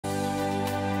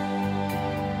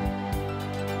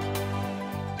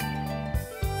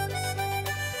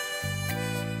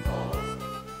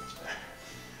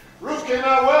came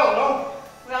out well, no?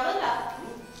 Well enough.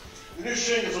 The new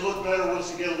shingles will look better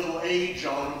once they get a little age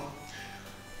on them.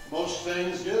 Most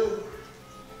things do.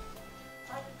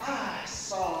 I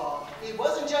saw, it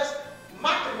wasn't just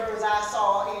mockingbirds I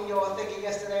saw in your thicket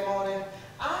yesterday morning.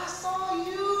 I saw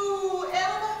you,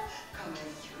 Eleanor, coming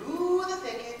through the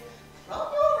thicket from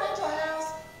your rental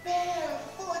house,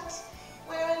 barefoot,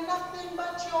 wearing nothing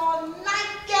but your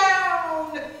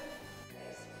nightgown.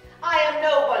 I am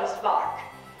no one's mark.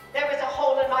 There was a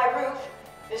hole in my roof.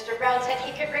 Mr. Brown said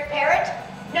he could repair it.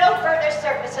 No further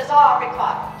services are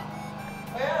required.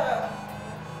 Well,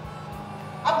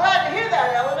 I'm glad to hear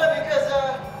that, Eleanor, because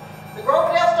the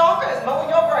Groverdale stalker is mowing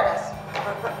your grass.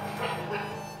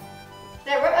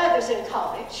 There were others in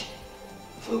college.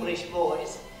 Foolish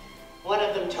boys. One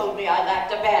of them told me I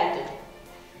lacked abandon.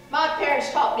 My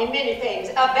parents taught me many things.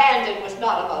 Abandon was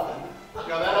not among them.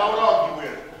 Now that I would argue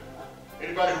with.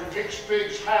 Anybody who kicks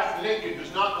figs half naked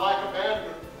does not like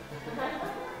abandon.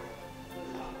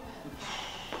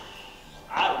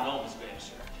 I don't know, Miss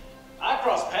Bannister. I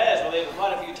crossed paths with Abel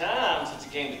quite a few times since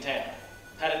he came to town.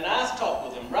 Had a nice talk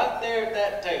with him right there at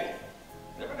that table.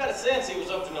 Never got a sense he was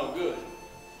up to no good.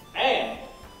 And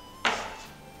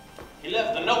he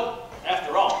left the note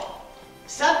after all.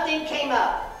 Something came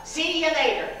up. See you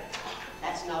later.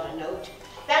 That's not a note.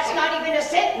 That's not even a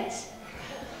sentence.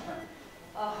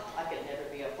 Oh, I could never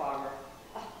be a farmer.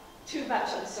 Oh, too much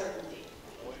uncertainty.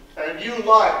 And you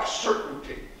like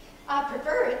certainty. I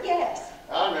prefer it, yes.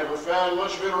 I never found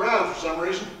much of it around for some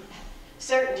reason.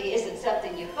 Certainty isn't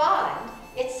something you find,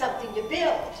 it's something you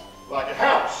build. Like a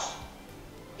house.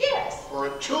 Yes. Or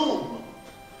a tomb.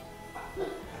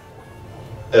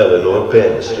 Eleanor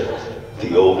Bannister,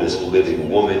 the oldest living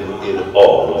woman in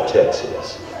all of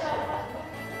Texas.